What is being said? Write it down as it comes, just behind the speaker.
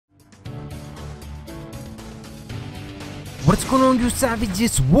What's going on, you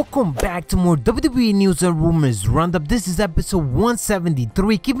savages? Welcome back to more WWE news and rumors roundup. This is episode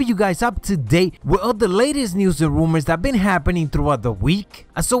 173, keeping you guys up to date with all the latest news and rumors that have been happening throughout the week.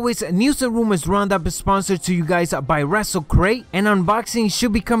 As always, news and rumors roundup is sponsored to you guys by WrestleCrate, and unboxing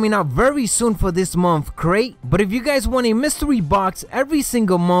should be coming out very soon for this month crate. But if you guys want a mystery box every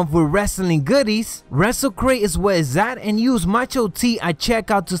single month with wrestling goodies, WrestleCrate is where it's at, and use Macho T at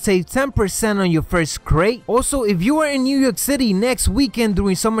checkout to save 10% on your first crate. Also, if you are in New York City next weekend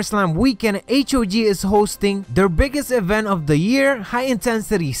during SummerSlam weekend, HOG is hosting their biggest event of the year, High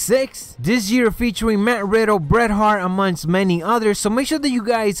Intensity 6, this year featuring Matt Riddle, Bret Hart, amongst many others. So make sure that you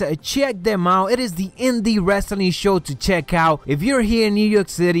guys check them out. It is the indie wrestling show to check out if you're here in New York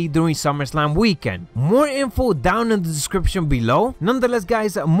City during SummerSlam weekend. More info down in the description below. Nonetheless,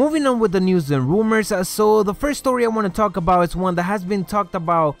 guys, moving on with the news and rumors. So the first story I want to talk about is one that has been talked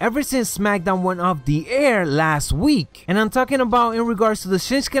about ever since Smackdown went off the air last week, and I'm talking about in regards to the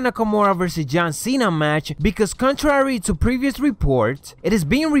Shinsuke Nakamura vs John Cena match, because contrary to previous reports, it is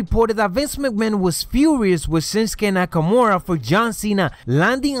being reported that Vince McMahon was furious with Shinsuke Nakamura for John Cena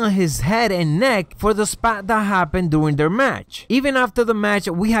landing on his head and neck for the spot that happened during their match. Even after the match,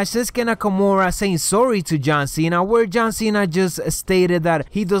 we had Shinsuke Nakamura saying sorry to John Cena, where John Cena just stated that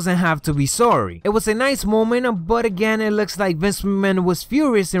he doesn't have to be sorry. It was a nice moment, but again, it looks like Vince McMahon was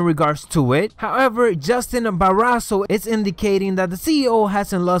furious in regards to it. However, Justin Barrasso is indicating that the CEO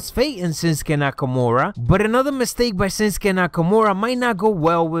hasn't lost faith in Shinsuke Nakamura, but another mistake by Shinsuke Nakamura might not go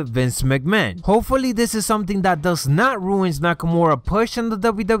well with Vince McMahon. Hopefully this is something that does not ruin Nakamura's push in the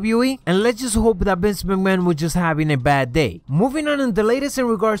WWE, and let's just hope that Vince McMahon was just having a bad day. Moving on in the latest in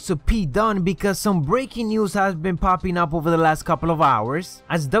regards to Pete Dunne, because some breaking news has been popping up over the last couple of hours,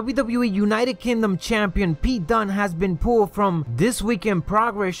 as WWE United Kingdom champion Pete Dunne has been pulled from this weekend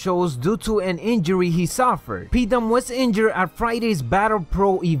Progress shows due to an injury he suffered. Pete Dunne was injured at Friday's Battle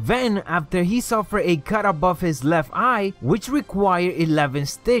Pro event after he suffered a cut above his left eye, which required 11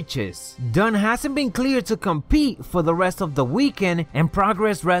 stitches. Dunne hasn't been cleared to compete for the rest of the weekend, and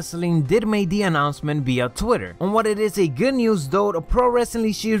Progress Wrestling did make the announcement via Twitter. On what it is a good news though, the Pro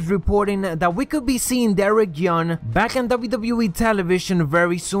Wrestling She is reporting that we could be seeing Derek Young back on WWE television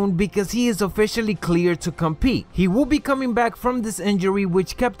very soon, because he is officially cleared to compete. He will be coming back from this injury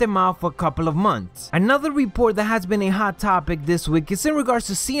which kept him out for a couple of months. Another report that has been a hot topic this week is in regards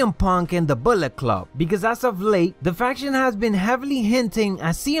to CM Punk and the Bullet Club, because as of late, the faction has been heavily hinting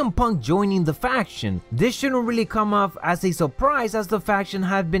at CM Punk joining the faction. This shouldn't really come off as a surprise, as the faction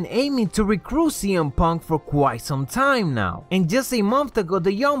have been aiming to recruit CM Punk for quite some time now. And just a month ago,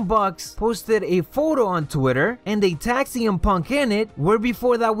 the Young Bucks posted a photo on Twitter and they tagged CM Punk in it, where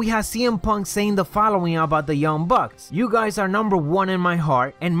before that we had CM Punk saying the following about the Young Bucks: "You guys are #1 in my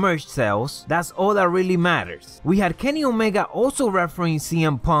heart, and merch sales, that's all that really matters." We had Kenny Omega also referring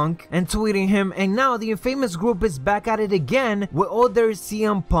CM Punk and tweeting him, and now the infamous group is back at it again with all their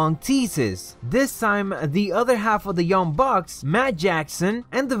CM Punk teases. This time, the other half of the Young Bucks, Matt Jackson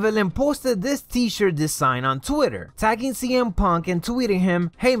and the Villain, posted this t-shirt design on Twitter, tagging CM Punk and tweeting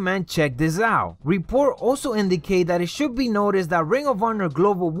him, "Hey man, check this out." Report also indicate that it should be noticed that Ring of Honor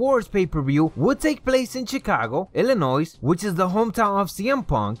Global Wars pay-per-view would take place in Chicago, Illinois, which is the hometown of CM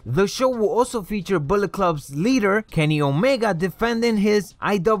Punk. The show will also feature Bullet Club's leader Kenny Omega defending his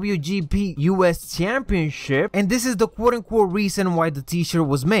IWGP US Championship, and this is the quote-unquote reason why the t-shirt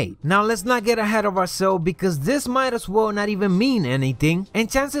was made. Now let's not get ahead of ourselves, because this might as well not even mean anything, and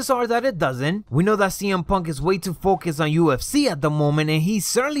chances are that it doesn't. We know that CM Punk is way too focused on UFC at the moment, and he's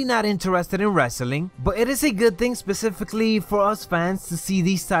certainly not interested in wrestling, but it is a good thing specifically for us fans to see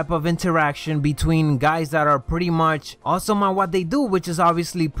these type of interaction between guys that are pretty much awesome at what they do, which is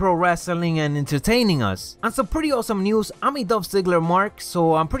obviously pro wrestling and entertaining us. And some pretty awesome news, I'm a Dolph Ziggler mark,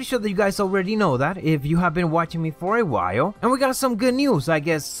 so I'm pretty sure that you guys already know that if you have been watching me for a while. And we got some good news, I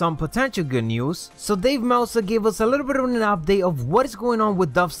guess some potential good news. So Dave Meltzer gave us a little bit of an update of what is going on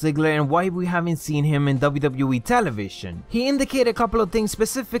with Dolph Ziggler and why we haven't seen him in WWE television. He indicated a couple of things,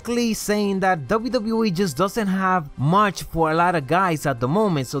 specifically saying that WWE just doesn't have much for a lot of guys at the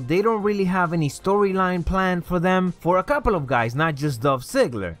moment, so they don't really have any storyline planned for them for a couple of guys, not just Dolph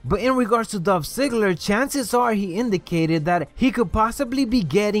Ziggler. But in regards to Dolph Ziggler, chances are he indicated that he could possibly be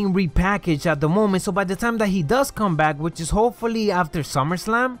getting repackaged at the moment, so by the time that he does come back, which is hopefully after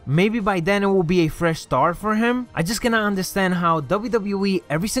SummerSlam, maybe by then it will be a fresh start for him. I just cannot understand how WWE,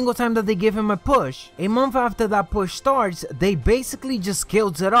 every single time that they give him a push, a month after that push starts, they basically just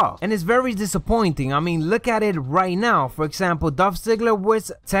kills it off, and it's very disappointing. I mean, look at it right now. For example, Dolph Ziggler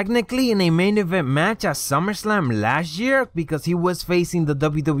was technically in a main event match at SummerSlam last year because he was facing the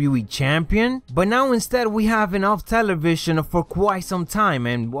WWE champion, but now instead we have been off television for quite some time,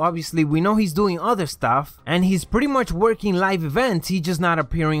 and obviously we know he's doing other stuff and he's pretty much working live events. He's just not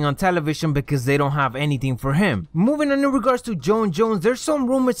appearing on television because they don't have anything for him. Moving on in regards to Jon Jones, there's some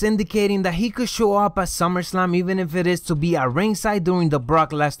rumors indicating that he could show up at SummerSlam, even if it is to be at ringside during the Brock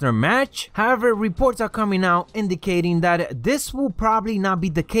Lesnar match. However, reports are coming out indicating that this will probably not be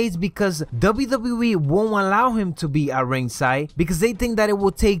the case because WWE won't allow him to be at ringside because they think that it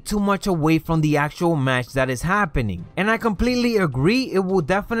will take too much away from the actual match that is happening. And I completely agree, it will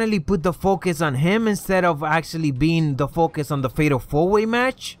definitely put the focus on him instead of actually being the focus on the Fatal 4-Way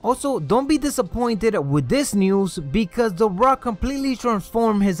match. Also, don't be disappointed with this news because The Rock completely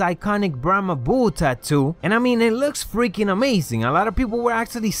transformed his iconic Brahma Bull tattoo, and I mean, it looks freaking amazing. A lot of people were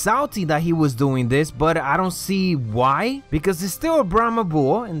actually salty that he was doing this, but I don't see why, because it's still a Brahma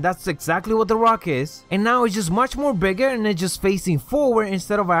Bull and that's exactly what The Rock is, and now it's just much more bigger and it's just facing forward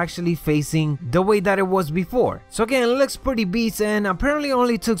instead of actually facing the way that it was before. So again, it looks pretty beast, and apparently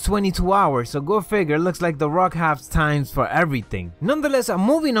only took 22 hours, so go figure. It looks like The Rock has times for everything. Nonetheless, I'm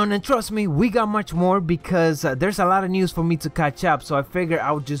moving on, and trust me, we got much more because there's a lot of news for me to catch up, so I figured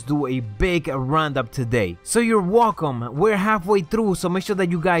I'll just do a big roundup today. So you're welcome. We're halfway through, so make sure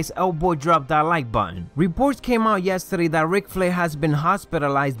that you guys elbow drop that like button. Reports came out yesterday that Ric Flair has been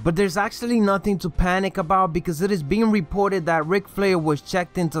hospitalized, but there's actually nothing to panic about because it is being reported that Ric Flair was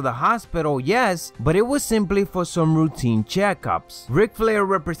checked into the hospital, yes, but it was simply for some routine checkups. Ric Flair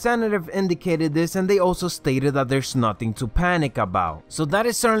representative indicated this, and they also stated that there's nothing to panic about. So that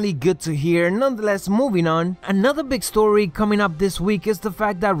is certainly good to hear. Nonetheless, moving on, another big story coming up this week is the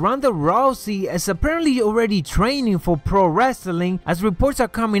fact that Ronda Rousey is apparently already training for pro wrestling, as reports are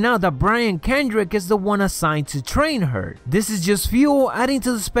coming out that Brian Kendrick is the one assigned to train her. This is just fuel adding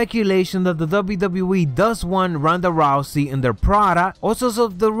to the speculation that the WWE does want Ronda Rousey in their product. Also, so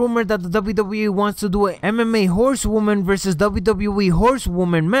the rumor that the WWE wants to do an MMA Horsewoman versus WWE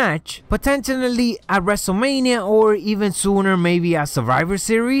Horsewoman match, potentially at WrestleMania or even sooner, maybe at Survivor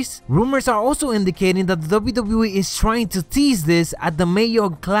Series. Rumors are also indicating that the WWE is trying to tease this at the Mae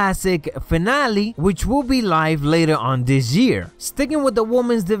Young Classic finale, which will be live later on this year. Sticking with the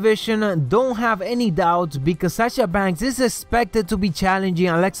women's division, don't have any doubts because Sasha Banks is expected to be challenging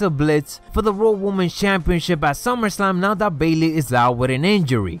Alexa Bliss for the Raw Women's Championship at SummerSlam now that Bayley is out with an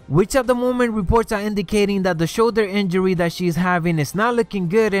injury, which at the moment reports are indicating that the shoulder injury that she is having is not looking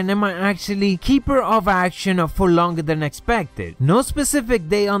good and it might actually keep her off action for longer than expected. No specific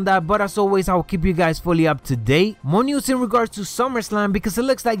day on that, but as always, I'll keep you guys fully up to date. More news in regards to SummerSlam because it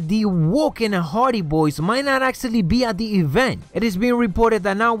looks like the Woken and Hardy Boys might not actually be at the event. It is being reported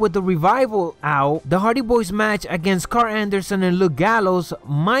that now with the Revival out, the Hardy Boys match against Carl Anderson and Luke Gallows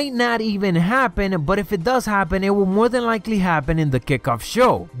might not even happen, but if it does happen, it will more than likely happen in the kickoff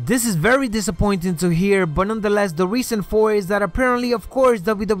show. This is very disappointing to hear, but nonetheless, the reason for it is that apparently, of course,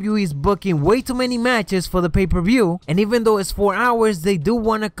 WWE is booking way too many matches for the pay-per-view, and even though it's 4 hours, they do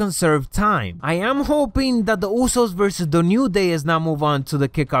want to conserve time. I am hoping that the Usos versus the New Day is not move on to the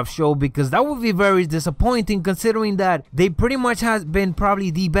kickoff show because that would be very disappointing considering that they pretty much has been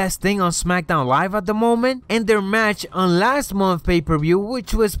probably the best thing on SmackDown Live at the moment, and their match on last month's pay-per-view,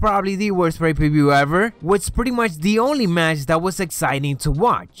 which was probably the worst pay-per-view ever, was pretty much the only match that was exciting to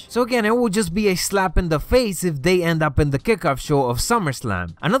watch. So again, it will just be a slap in the face if they end up in the kickoff show of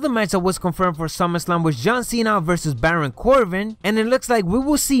SummerSlam. Another match that was confirmed for SummerSlam was John Cena versus Baron Corbin, and it looks like we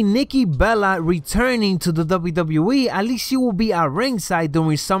will see Nikki Bella returning to the WWE. At least she will be at ringside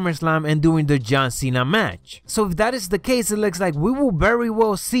during SummerSlam and during the John Cena match. So if that is the case, it looks like we will very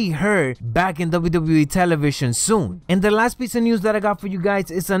well see her back in WWE television soon. And the last piece of news that I got for you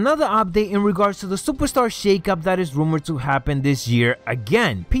guys is another update in regards to the superstar shakeup that is rumored to happen this year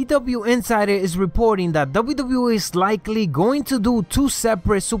again. PW Insider is reporting that WWE is likely going to do 2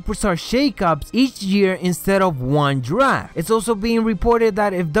 separate superstar shakeups each year instead of 1 draft. It's also being reported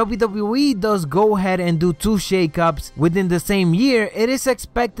that if WWE does go ahead and do 2 shakeups within the same year, it is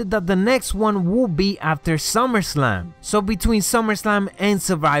expected that the next one will be after SummerSlam. So between SummerSlam and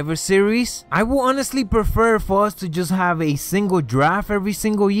Survivor Series, I will honestly prefer for us to just have a single draft every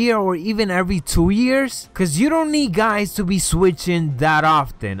single year or even every 2 years, because you don't need guys to be switching that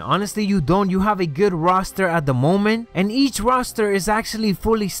often. Honestly, you don't. You have a good roster at the moment, and each roster is actually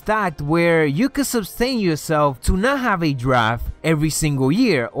fully stacked where you could sustain yourself to not have a draft every single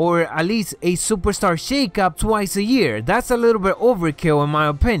year, or at least a superstar shakeup twice a year. That's a little bit overkill in my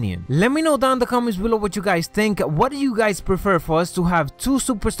opinion. Let me know down in the comments below what you guys think. What do you guys prefer, for us to have 2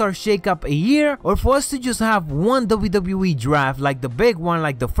 superstar shakeup a year, or for us to just have 1 WWE draft like the big one,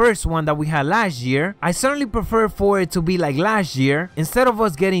 like the first one that we had last year? I certainly prefer for it to be like last year instead of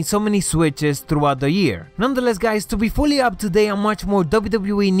us getting so many switches throughout throughout the year. Nonetheless guys, to be fully up to date on much more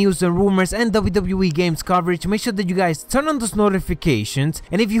WWE news and rumors and WWE games coverage, make sure that you guys turn on those notifications,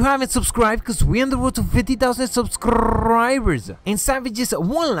 and if you haven't subscribed, because we're on the road to 50,000 subscribers. And savages,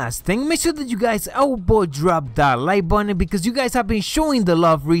 one last thing, make sure that you guys elbow drop that like button, because you guys have been showing the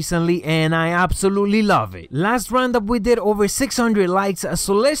love recently and I absolutely love it. Last roundup we did over 600 likes,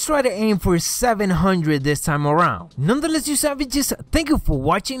 so let's try to aim for 700 this time around. Nonetheless, you savages, thank you for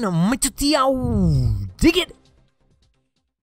watching. Macho T out. Dig it.